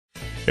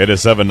It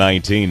is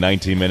 7:19,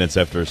 19 minutes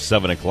after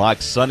 7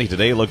 o'clock. Sunny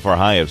today. Look for a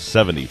high of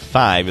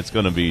 75. It's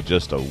going to be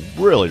just a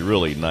really,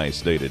 really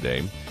nice day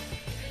today.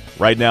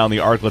 Right now in the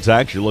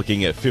Arklatex, you're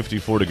looking at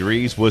 54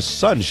 degrees with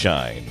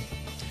sunshine.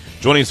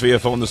 Joining us via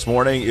phone this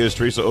morning is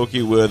Teresa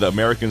Oelke with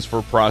Americans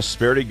for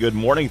Prosperity. Good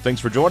morning. Thanks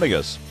for joining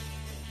us.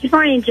 Good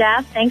morning,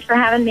 Jeff. Thanks for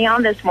having me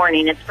on this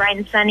morning. It's bright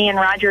and sunny in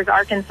Rogers,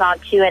 Arkansas,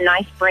 too. A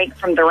nice break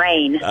from the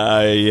rain.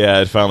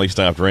 Yeah, it finally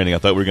stopped raining. I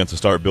thought we were going to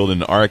start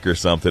building an ark or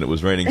something. It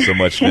was raining so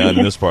much down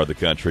in this part of the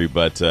country,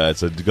 but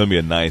it's going to be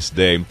a nice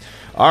day.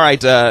 All right,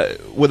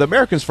 with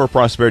Americans for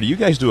Prosperity, you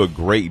guys do a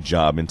great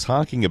job in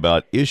talking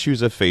about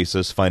issues that face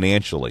us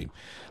financially.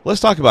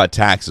 Let's talk about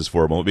taxes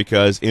for a moment,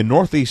 because in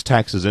Northeast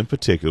Texas in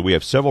particular, we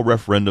have several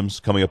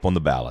referendums coming up on the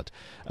ballot.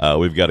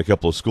 We've got a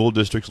couple of school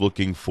districts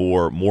looking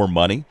for more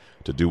money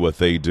to do what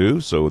they do,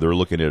 so they're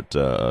looking at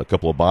a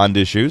couple of bond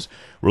issues.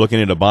 We're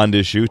looking at a bond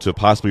issue to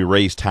possibly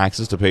raise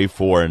taxes to pay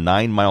for a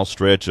 9-mile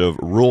stretch of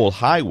rural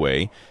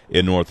highway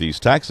in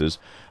Northeast Texas.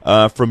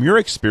 From your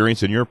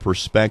experience and your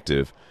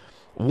perspective,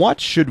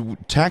 what should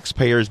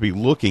taxpayers be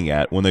looking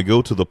at when they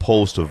go to the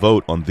polls to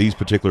vote on these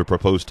particular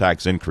proposed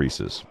tax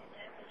increases?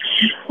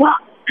 Well,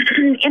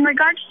 in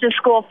regards to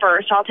school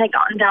first, I'll take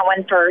on that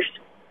one first.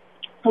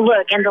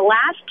 Look, in the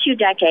last 2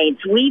 decades,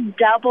 we've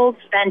doubled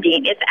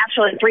spending. It's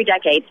actually 3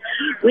 decades.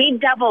 We've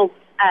doubled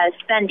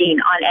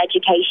spending on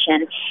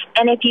education.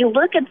 And if you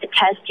look at the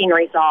testing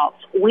results,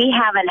 we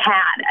haven't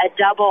had a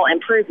double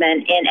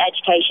improvement in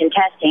education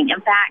testing.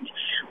 In fact,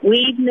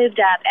 we've moved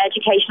up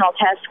educational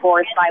test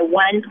scores by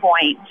 1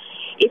 point.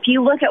 If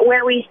you look at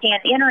where we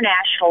stand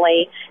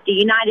internationally, the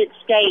United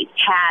States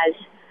has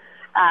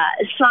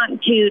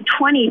sunk to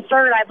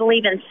 23rd, I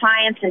believe, in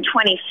science and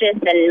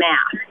 25th in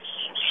math.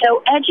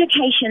 So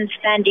education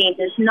spending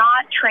does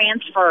not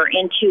transfer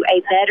into a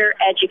better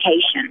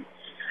education.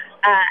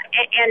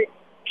 And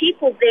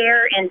people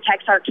there in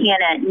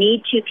Texarkana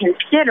need to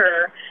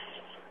consider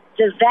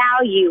the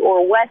value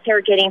or what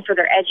they're getting for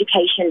their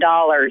education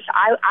dollars.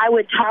 I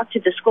would talk to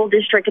the school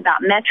district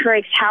about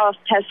metrics, how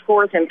have test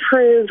scores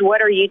improved,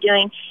 what are you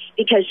doing?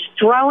 Because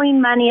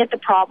throwing money at the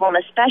problem,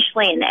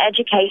 especially in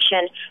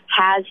education,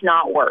 has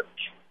not worked.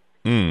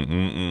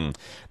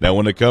 Now,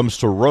 when it comes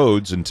to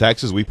roads in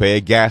Texas, we pay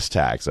a gas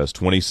tax. That's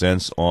 20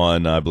 cents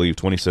on, I believe,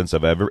 20 cents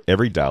of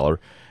every dollar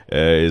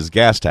is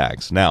gas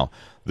tax. Now,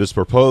 this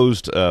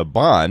proposed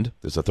bond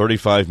is a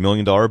 $35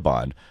 million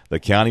bond. The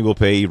county will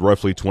pay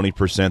roughly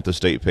 20%. The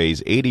state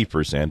pays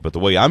 80%. But the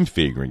way I'm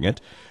figuring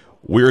it,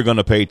 we're going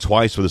to pay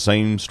twice for the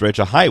same stretch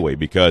of highway,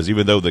 because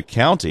even though the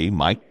county,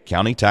 my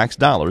county tax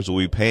dollars, will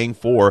be paying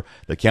for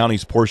the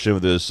county's portion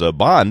of this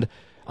bond,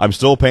 I'm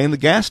still paying the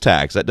gas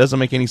tax. That doesn't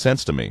make any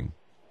sense to me.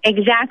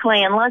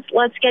 Exactly, and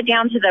let's get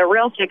down to the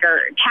real figure.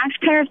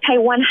 Taxpayers pay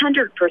 100%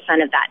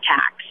 of that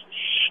tax.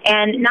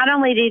 And not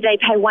only do they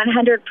pay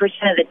 100%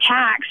 of the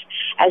tax,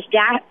 as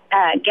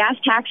gas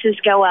taxes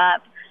go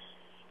up,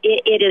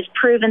 it is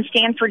proven.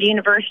 Stanford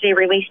University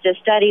released a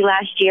study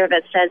last year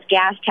that says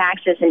gas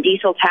taxes and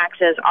diesel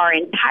taxes are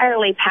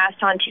entirely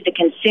passed on to the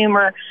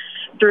consumer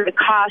through the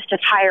cost of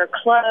higher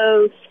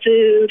clothes,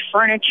 food,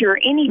 furniture,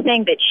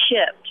 anything that's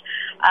shipped.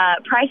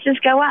 Prices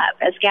go up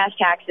as gas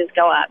taxes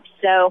go up.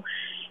 So,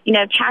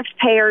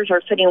 taxpayers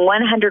are footing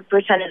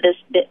 100% of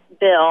this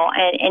bill,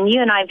 and you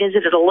and I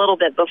visited a little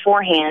bit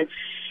beforehand.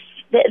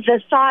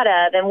 The thought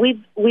of, and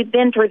we've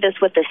been through this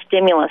with the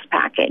stimulus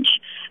package,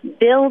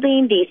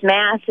 building these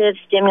massive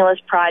stimulus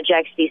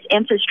projects, these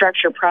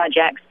infrastructure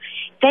projects,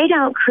 they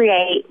don't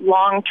create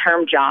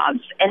long-term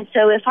jobs. And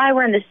so if I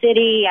were in the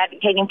city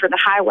advocating for the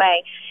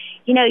highway,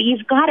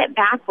 you've got it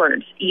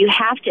backwards. You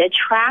have to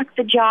attract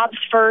the jobs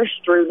first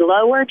through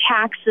lower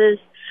taxes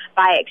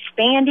by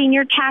expanding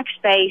your tax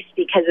base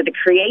because of the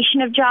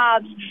creation of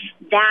jobs.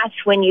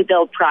 That's when you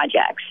build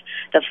projects.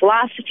 The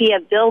philosophy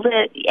of build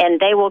it and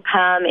they will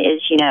come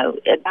is,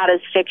 about as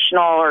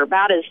fictional or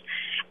about as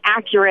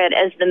accurate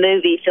as the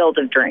movie Field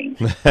of Dreams.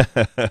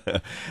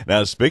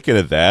 Now, speaking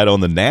of that,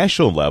 on the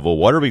national level,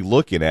 what are we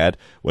looking at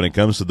when it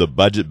comes to the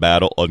budget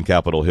battle on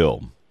Capitol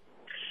Hill?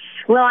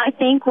 Well, I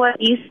think what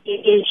you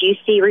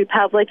see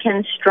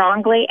Republicans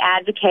strongly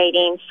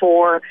advocating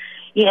for,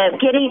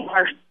 getting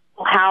our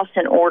house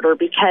in order,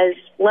 because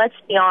let's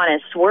be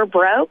honest, we're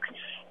broke,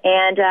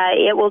 and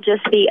it will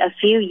just be a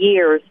few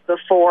years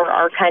before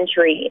our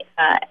country,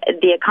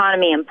 the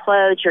economy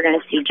implodes. You're going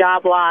to see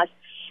job loss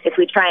if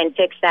we try and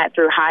fix that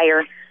through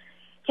higher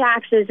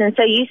taxes. And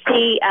so you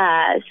see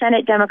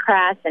Senate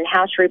Democrats and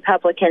House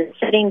Republicans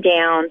sitting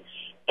down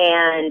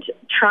and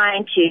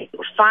trying to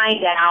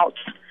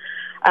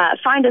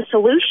find a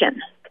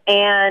solution.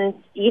 And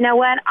you know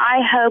what? I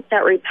hope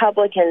that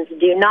Republicans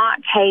do not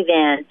cave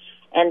in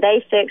and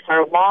they fix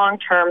our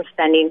long-term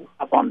spending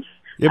problems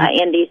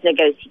in these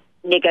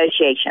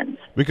negotiations.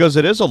 Because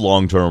it is a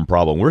long-term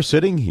problem. We're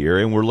sitting here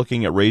and we're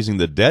looking at raising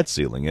the debt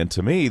ceiling. And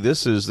to me,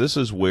 this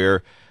is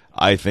where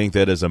I think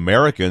that as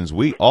Americans,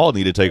 we all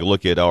need to take a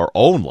look at our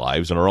own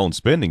lives and our own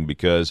spending,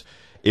 because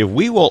if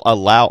we will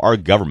allow our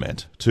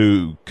government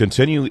to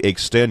continue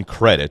extend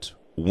credit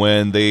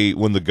when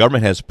the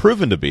government has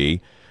proven to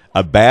be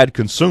a bad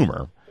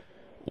consumer.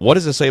 What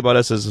does it say about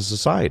us as a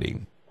society?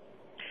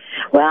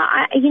 Well,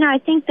 I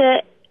think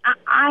that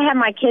I have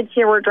my kids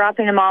here. We're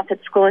dropping them off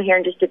at school here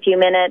in just a few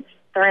minutes.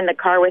 They're in the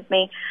car with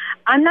me.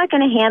 I'm not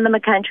going to hand them a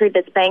country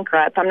that's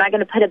bankrupt. I'm not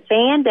going to put a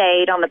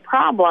Band-Aid on the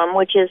problem,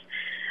 which is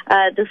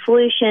the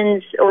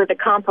solutions or the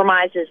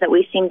compromises that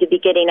we seem to be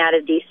getting out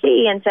of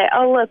D.C. and say,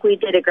 oh, look, we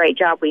did a great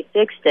job. We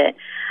fixed it.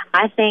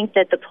 I think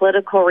that the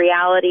political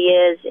reality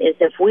is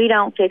if we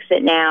don't fix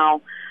it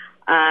now,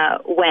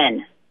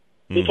 when?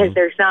 Because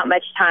there's not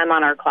much time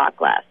on our clock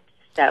left.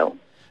 So.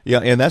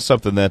 Yeah, and that's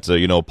something that,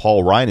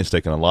 Paul Ryan has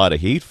taken a lot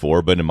of heat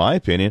for. But in my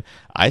opinion,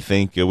 I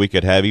think we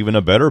could have even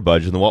a better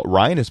budget than what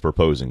Ryan is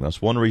proposing.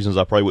 That's one of the reasons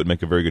I probably wouldn't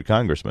make a very good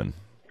congressman.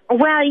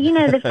 Well,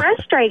 the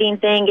frustrating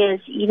thing is,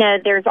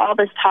 there's all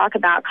this talk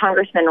about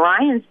Congressman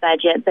Ryan's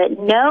budget, but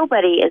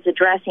nobody is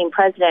addressing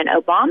President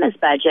Obama's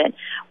budget,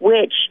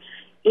 which,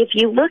 if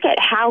you look at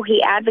how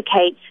he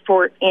advocates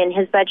for in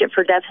his budget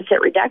for deficit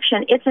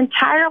reduction, it's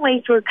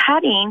entirely through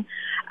cutting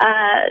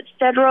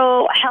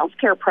federal health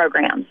care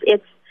programs.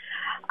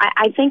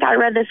 I think I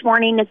read this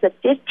morning it's a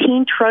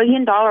 $15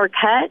 trillion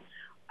cut,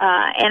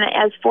 and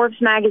as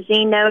Forbes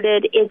magazine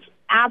noted, it's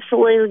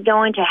absolutely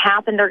going to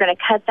happen. They're going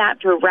to cut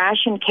that through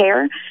ration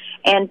care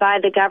and by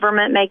the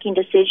government making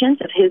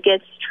decisions of who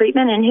gets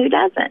treatment and who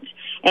doesn't.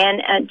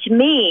 And to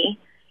me,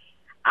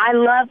 I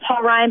love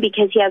Paul Ryan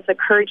because he has the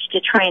courage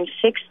to try and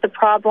fix the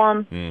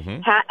problem,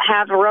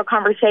 have a real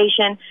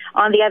conversation.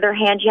 On the other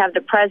hand, you have the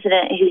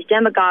president who's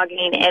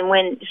demagoguing, and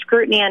when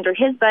scrutiny under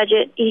his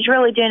budget, he's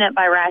really doing it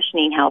by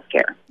rationing health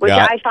care, which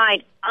I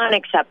find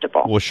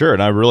unacceptable. Well, sure,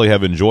 and I really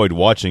have enjoyed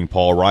watching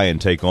Paul Ryan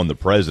take on the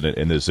president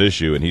in this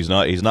issue, and he's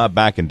not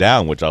backing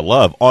down, which I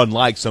love,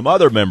 unlike some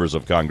other members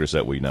of Congress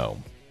that we know.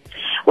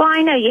 Well,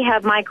 I know you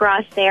have Mike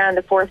Ross there in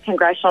the 4th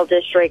Congressional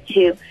District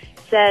who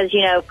says,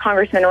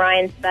 Congressman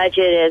Ryan's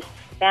budget is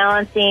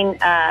balancing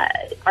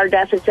our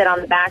deficit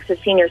on the backs of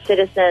senior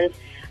citizens,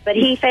 but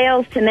he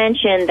fails to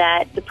mention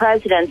that the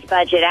president's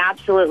budget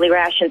absolutely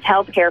rations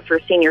health care for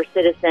senior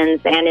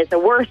citizens and is a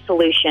worse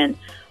solution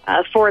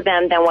for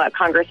them than what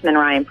Congressman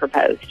Ryan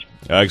proposed.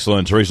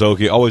 Excellent. Teresa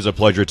Oelke, always a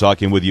pleasure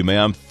talking with you,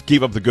 ma'am.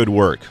 Keep up the good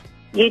work.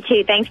 You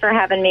too. Thanks for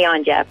having me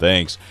on, Jeff.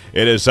 Thanks.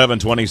 It is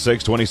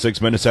 7:26,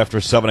 26 minutes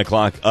after 7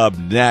 o'clock. Up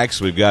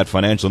next, we've got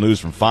financial news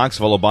from Fox,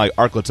 followed by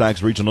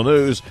Arklatak's Regional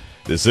News.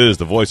 This is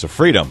the Voice of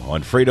Freedom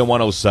on Freedom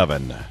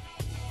 107.